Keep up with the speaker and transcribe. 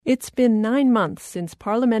It's been 9 months since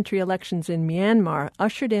parliamentary elections in Myanmar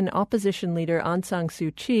ushered in opposition leader Aung San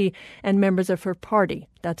Suu Kyi and members of her party.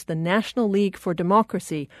 That's the National League for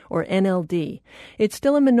Democracy, or NLD. It's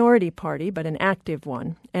still a minority party, but an active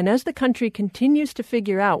one. And as the country continues to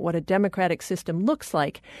figure out what a democratic system looks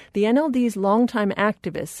like, the NLD's longtime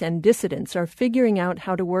activists and dissidents are figuring out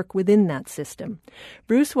how to work within that system.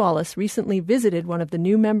 Bruce Wallace recently visited one of the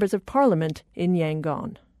new members of parliament in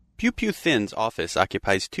Yangon. Pew Pew Thin's office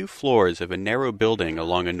occupies 2 floors of a narrow building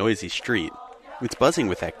along a noisy street. It's buzzing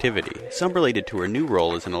with activity, some related to her new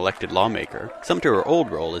role as an elected lawmaker, some to her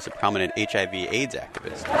old role as a prominent HIV/AIDS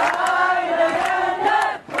activist.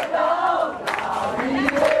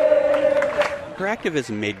 Her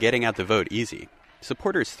activism made getting out the vote easy.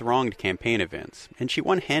 Supporters thronged campaign events, and she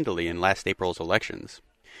won handily in last April's elections.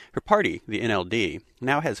 Her party, the NLD,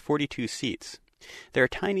 now has 42 seats. They're a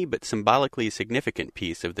tiny but symbolically significant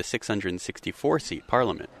piece of the 664-seat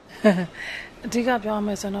parliament. Pew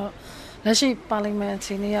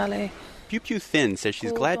Pew Thin says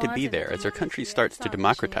she's glad to be there as her country starts to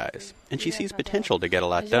democratize, and she sees potential to get a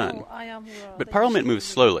lot done. But parliament moves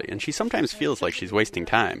slowly, and she sometimes feels like she's wasting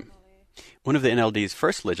time. One of the NLD's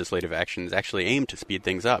first legislative actions actually aimed to speed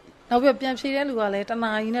things up. When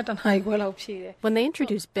they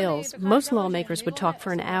introduced bills, most lawmakers would talk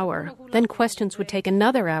for an hour. Then questions would take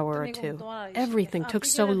another hour or 2. Everything took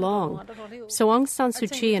so long. So Aung San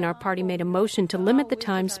Suu Kyi and our party made a motion to limit the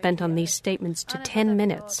time spent on these statements to 10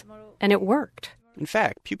 minutes. And it worked. In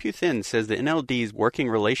fact, Pew Pew Thin says the NLD's working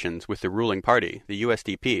relations with the ruling party, the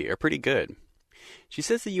USDP, are pretty good. She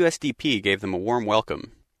says the USDP gave them a warm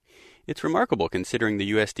welcome. It's remarkable considering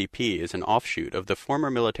the USDP is an offshoot of the former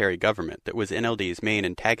military government that was NLD's main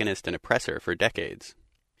antagonist and oppressor for decades.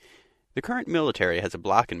 The current military has a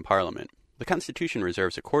bloc in parliament. The Constitution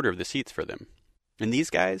reserves a quarter of the seats for them. And these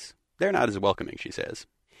guys, they're not as welcoming, she says.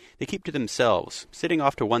 They keep to themselves, sitting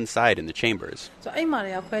off to one side in the chambers.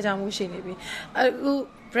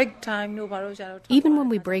 Even when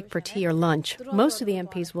we break for tea or lunch, most of the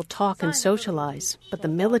MPs will talk and socialize, but the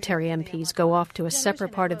military MPs go off to a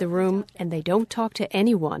separate part of the room and they don't talk to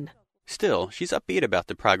anyone. Still, she's upbeat about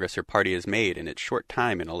the progress her party has made in its short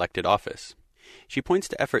time in elected office. She points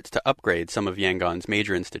to efforts to upgrade some of Yangon's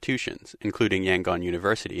major institutions, including Yangon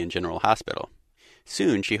University and General Hospital.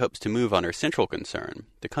 Soon, she hopes to move on her central concern,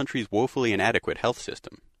 the country's woefully inadequate health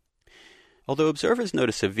system. Although observers note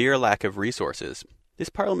a severe lack of resources, this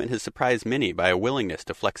parliament has surprised many by a willingness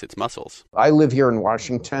to flex its muscles. I live here in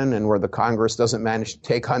Washington, and where the Congress doesn't manage to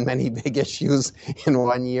take on many big issues in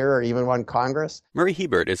one year or even one Congress. Murray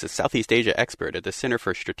Hebert is a Southeast Asia expert at the Center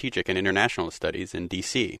for Strategic and International Studies in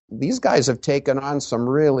D.C. These guys have taken on some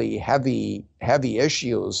really heavy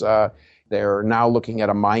issues. They're now looking at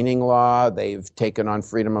a mining law. They've taken on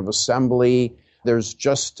freedom of assembly. There's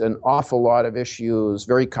just an awful lot of issues,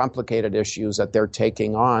 very complicated issues that they're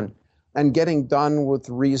taking on and getting done with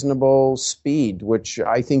reasonable speed, which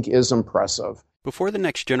I think is impressive. Before the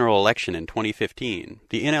next general election in 2015,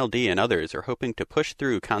 the NLD and others are hoping to push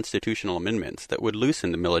through constitutional amendments that would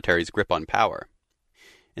loosen the military's grip on power.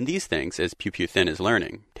 And these things, as Pew Pew Thin is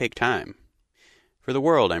learning, take time. For The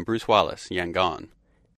World, I'm Bruce Wallace, Yangon.